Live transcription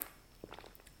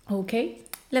Okay,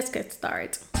 let's get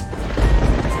started.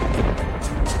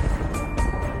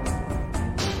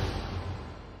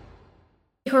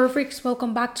 Horror freaks,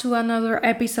 welcome back to another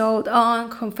episode on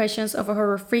Confessions of a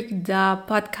Horror Freak, the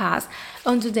podcast.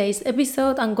 On today's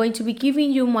episode, I'm going to be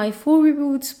giving you my full review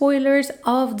with spoilers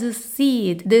of The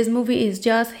Seed. This movie is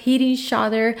just hitting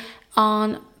Shudder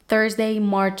on Thursday,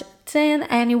 March 10,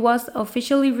 and it was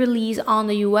officially released on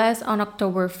the US on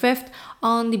October 5th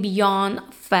on the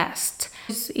Beyond Fest.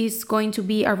 This is going to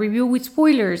be a review with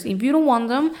spoilers. If you don't want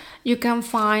them, you can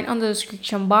find on the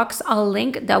description box a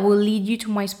link that will lead you to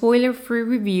my spoiler-free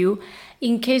review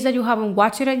in case that you haven't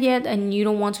watched it yet and you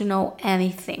don't want to know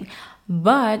anything.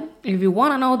 But if you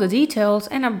want to know the details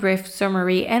and a brief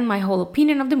summary and my whole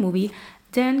opinion of the movie,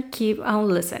 then keep on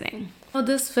listening.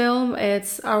 This film,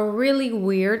 it's a really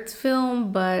weird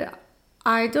film, but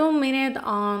I don't mean it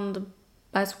on the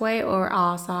best way or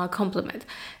as a compliment.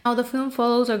 Now, the film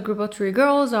follows a group of three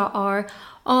girls that are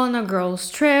on a girls'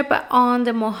 trip on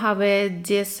the Mojave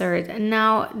Desert.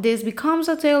 Now, this becomes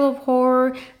a tale of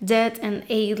horror, death, and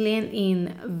alien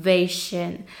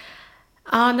invasion.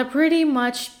 And pretty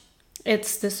much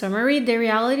it's the summary. The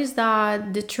reality is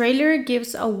that the trailer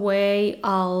gives away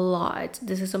a lot.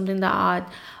 This is something that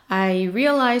I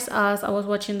realized as I was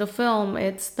watching the film.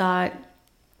 It's that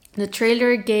the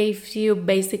trailer gave you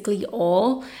basically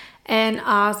all, and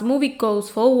as the movie goes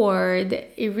forward,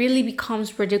 it really becomes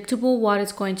predictable what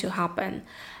is going to happen.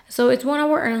 So it's 1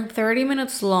 hour and 30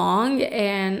 minutes long,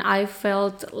 and I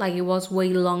felt like it was way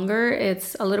longer.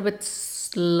 It's a little bit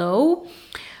slow,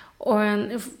 or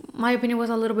if my opinion was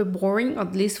a little bit boring,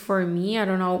 at least for me. I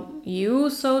don't know you.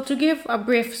 So to give a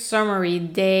brief summary,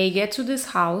 they get to this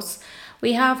house.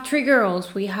 We have three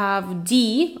girls. We have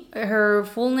Dee. Her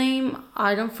full name,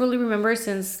 I don't fully remember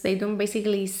since they don't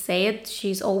basically say it.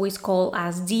 She's always called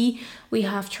as Dee. We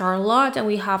have Charlotte and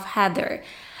we have Heather.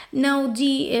 Now,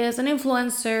 Dee is an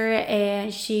influencer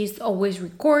and she's always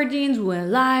recording, doing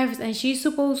lives, and she's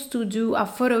supposed to do a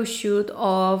photo shoot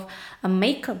of a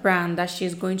makeup brand that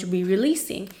she's going to be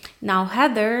releasing. Now,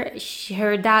 Heather,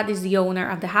 her dad is the owner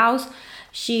of the house.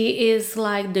 She is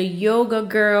like the yoga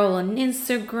girl on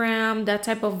Instagram, that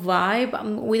type of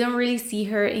vibe. We don't really see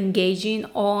her engaging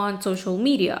on social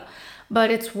media, but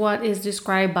it's what is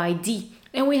described by Dee.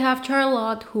 And we have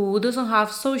Charlotte, who doesn't have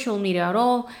social media at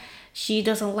all. She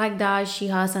doesn't like that. She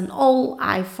has an old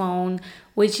iPhone,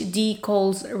 which Dee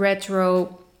calls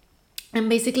retro. And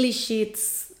basically,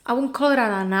 I wouldn't call it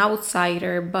an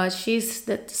outsider, but she's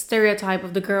the stereotype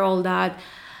of the girl that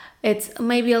it's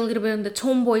maybe a little bit on the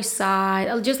tomboy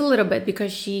side, just a little bit,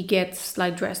 because she gets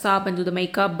like dressed up and do the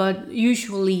makeup. But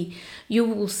usually you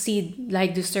will see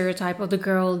like the stereotype of the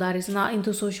girl that is not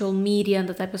into social media and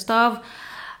that type of stuff.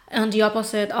 And the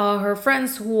opposite are her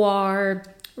friends, who are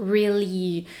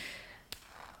really,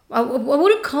 I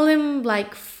wouldn't call them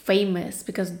like famous,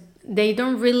 because they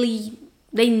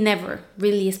never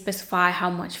really specify how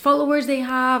much followers they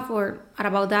have or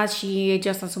about that. She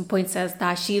just at some point says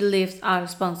that she lives out of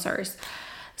sponsors.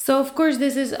 So of course,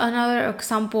 this is another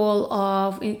example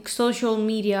of social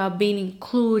media being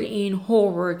included in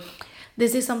horror.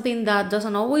 This is something that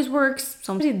doesn't always work.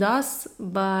 Sometimes it does,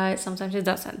 but sometimes it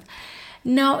doesn't.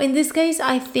 Now, in this case,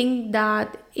 I think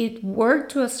that it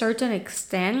worked to a certain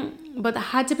extent, but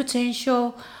had the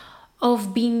potential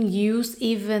of being used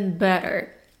even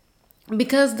better.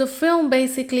 Because the film,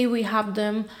 basically, we have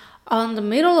them on the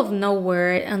middle of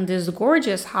nowhere in this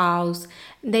gorgeous house.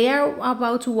 They are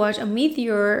about to watch a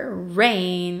meteor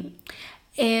rain,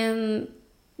 and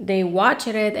they watch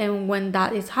it, and when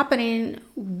that is happening,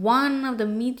 one of the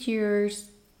meteors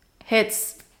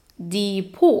hits the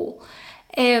pool.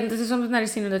 And this is something that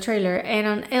is seen in the trailer. And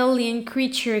an alien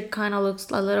creature kind of looks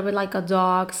a little bit like a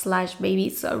dog slash baby.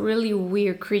 It's a really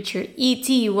weird creature.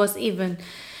 E.T. was even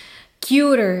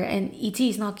cuter, and E.T.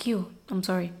 is not cute. I'm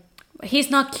sorry. He's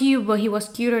not cute, but he was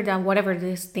cuter than whatever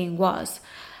this thing was.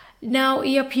 Now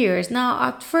he appears. Now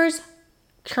at first,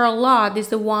 Charlotte is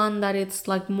the one that is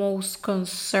like most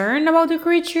concerned about the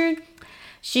creature.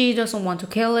 She doesn't want to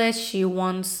kill it. She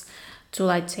wants to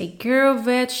like take care of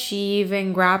it. She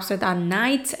even grabs it at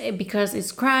night because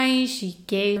it's crying. She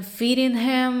gave feeding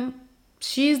him.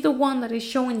 She's the one that is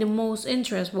showing the most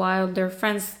interest, while their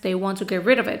friends, they want to get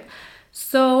rid of it.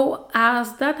 So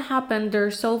as that happened,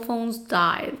 their cell phones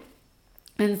died.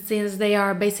 And since they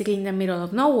are basically in the middle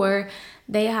of nowhere,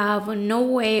 they have no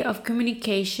way of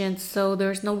communication, so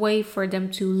there's no way for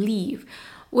them to leave,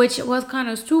 which was kind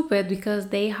of stupid because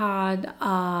they had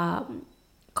a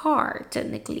car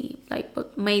technically, like,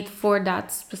 but made for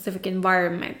that specific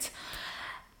environment.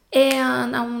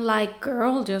 And I'm like,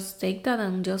 girl, just take that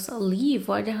and just leave.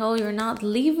 Why the hell you're not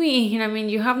leaving? I mean,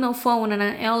 you have no phone and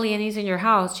an alien is in your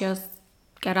house. Just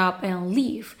get up and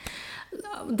leave.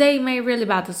 They made really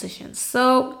bad decisions.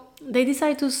 So they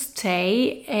decide to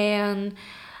stay, and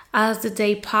as the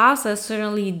day passes,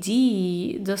 suddenly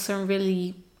Dee doesn't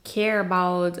really care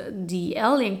about the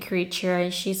alien creature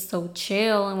and she's so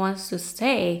chill and wants to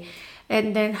stay.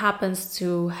 And then happens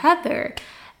to Heather.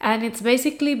 And it's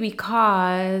basically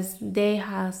because they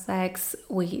have sex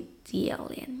with the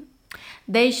alien.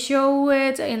 They show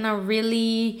it in a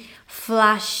really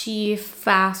flashy,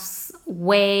 fast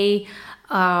way.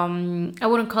 I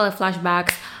wouldn't call it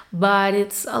flashbacks, but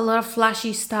it's a lot of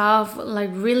flashy stuff,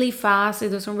 like really fast. It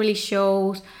doesn't really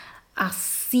show a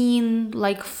scene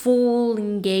like full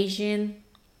engaging.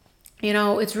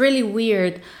 It's really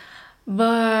weird,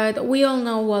 but we all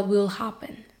know what will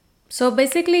happen. So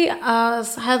basically,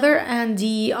 as Heather and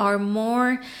Dee are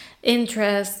more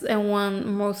interested and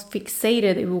one most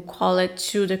fixated, we will call it,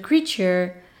 to the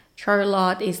creature,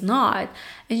 Charlotte is not.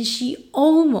 And she's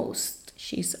almost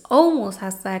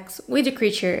has sex with the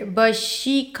creature, but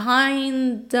she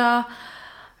kinda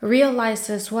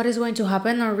realizes what is going to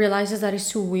happen or realizes that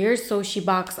it's too weird, so she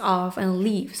backs off and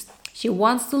leaves. She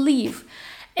wants to leave.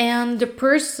 And the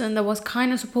person that was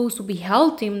kind of supposed to be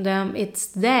helping them, it's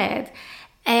dead.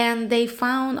 And they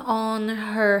found on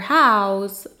her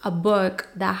house a book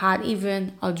that had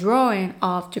even a drawing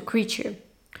of the creature.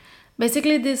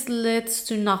 Basically, this leads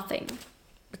to nothing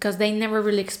because they never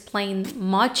really explained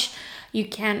much. You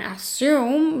can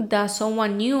assume that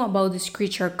someone knew about this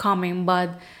creature coming, but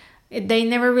they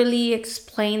never really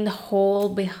explained the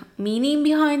whole meaning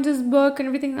behind this book and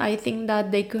everything. I think that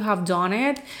they could have done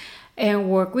it and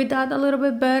work with that a little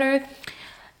bit better.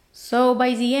 So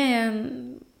by the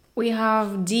end, we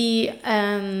have Dee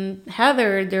and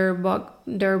Heather.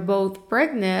 They're both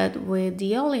pregnant with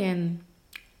the alien.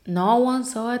 No one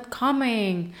saw it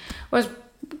coming. It was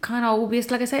kind of obvious.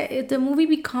 Like I said, the movie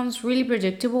becomes really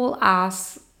predictable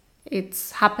as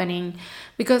it's happening,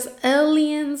 because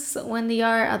aliens, when they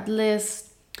are at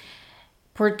least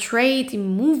portrayed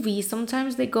in movies,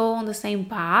 sometimes they go on the same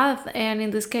path, and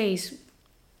in this case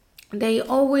they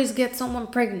always get someone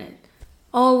pregnant.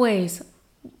 Always.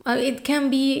 It can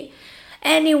be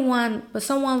anyone, but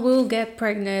someone will get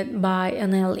pregnant by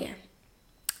an alien.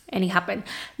 And it happened.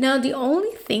 Now, the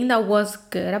only thing that was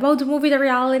good about the movie, the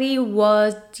reality,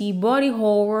 was the body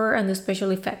horror and the special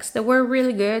effects. They were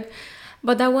really good,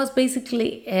 but that was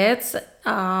basically it.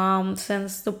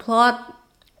 Since the plot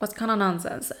was kind of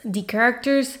nonsense, the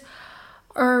characters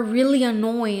are really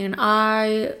annoying.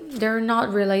 They're not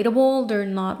relatable. They're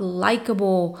not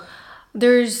likable.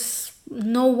 There's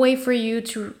no way for you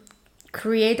to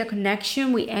create a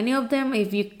connection with any of them.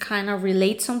 If you kind of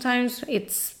relate, sometimes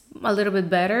it's a little bit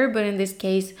better, but in this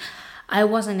case I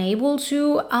wasn't able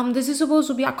to. This is supposed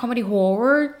to be a comedy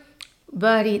horror,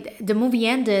 but the movie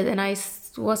ended and I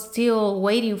was still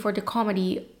waiting for the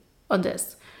comedy on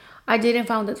this. I didn't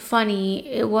find it funny.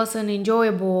 It wasn't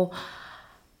enjoyable.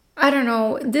 I don't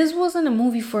know. This wasn't a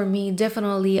movie for me,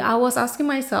 definitely. I was asking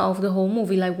myself the whole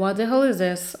movie, like, what the hell is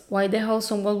this? Why the hell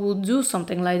someone would do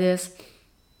something like this?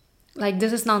 Like,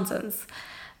 this is nonsense.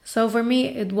 So for me,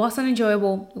 it wasn't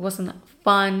enjoyable. It wasn't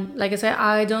fun. Like I said,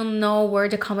 I don't know where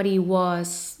the comedy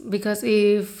was, because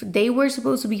if they were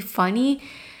supposed to be funny,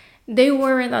 they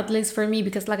weren't, at least for me,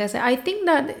 because like I said, I think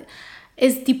that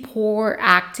is the poor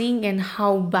acting and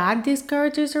how bad these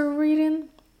characters are written.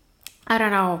 I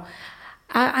don't know.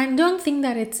 I don't think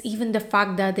that it's even the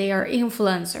fact that they are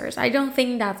influencers. I don't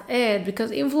think that's it, because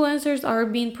influencers are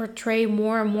being portrayed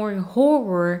more and more in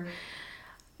horror.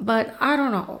 But I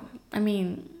don't know. I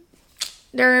mean,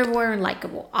 they weren't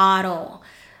likable at all.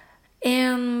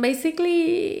 And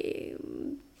basically,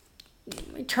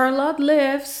 Charlotte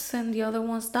lives and the other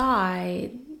ones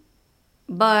died.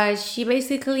 But she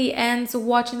basically ends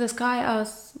watching the sky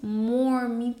as more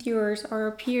meteors are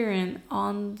appearing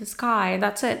on the sky.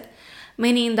 That's it.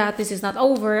 Meaning that this is not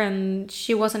over, and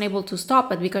she wasn't able to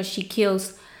stop it because she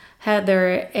kills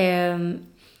Heather, and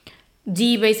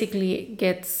Dee basically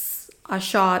gets a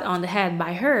shot on the head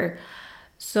by her.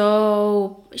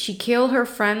 So she killed her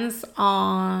friends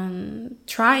on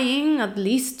trying at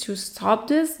least to stop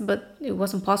this, but it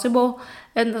wasn't possible.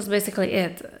 And that's basically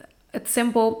it. It's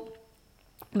simple,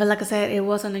 but like I said, it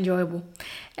wasn't enjoyable.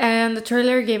 And the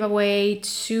trailer gave away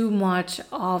too much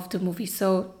of the movie.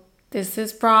 So this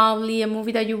is probably a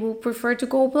movie that you will prefer to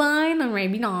go blind, or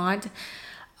maybe not.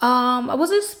 I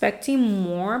was expecting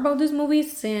more about this movie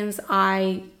since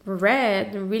I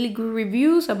read really good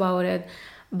reviews about it.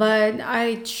 But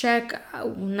I check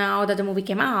now that the movie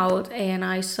came out, and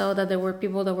I saw that there were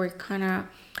people that were kind of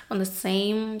on the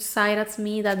same side as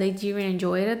me, that they didn't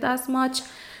enjoy it as much.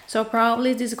 So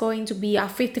probably this is going to be a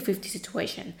 50-50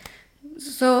 situation.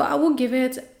 So I will give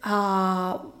it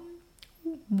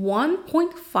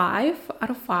 1.5 out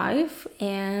of 5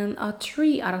 and a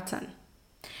 3 out of 10.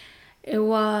 It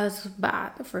was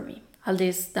bad for me. At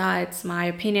least that's my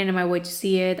opinion and my way to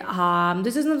see it.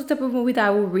 This is not the type of movie that I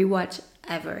will rewatch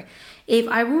ever. If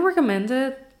I would recommend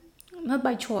it, not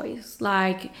by choice.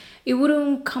 Like, it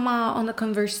wouldn't come out on the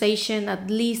conversation,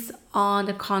 at least on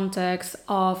the context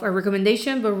of a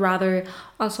recommendation, but rather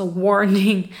as a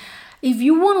warning. If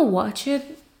you want to watch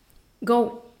it,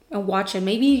 go and watch it.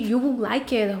 Maybe you will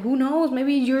like it. Who knows?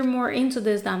 Maybe you're more into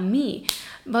this than me.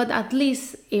 But at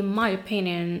least, in my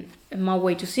opinion, in my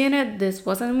way to seeing it, this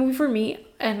wasn't a movie for me,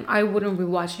 and I wouldn't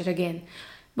rewatch it again.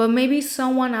 But maybe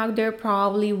someone out there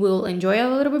probably will enjoy it a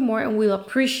little bit more and will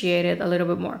appreciate it a little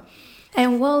bit more.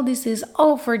 And well, this is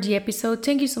all for the episode.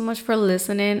 Thank you so much for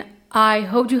listening. I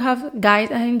hope you have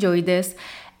guys enjoyed this,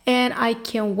 and I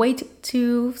can't wait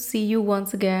to see you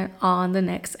once again on the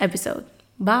next episode.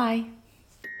 Bye.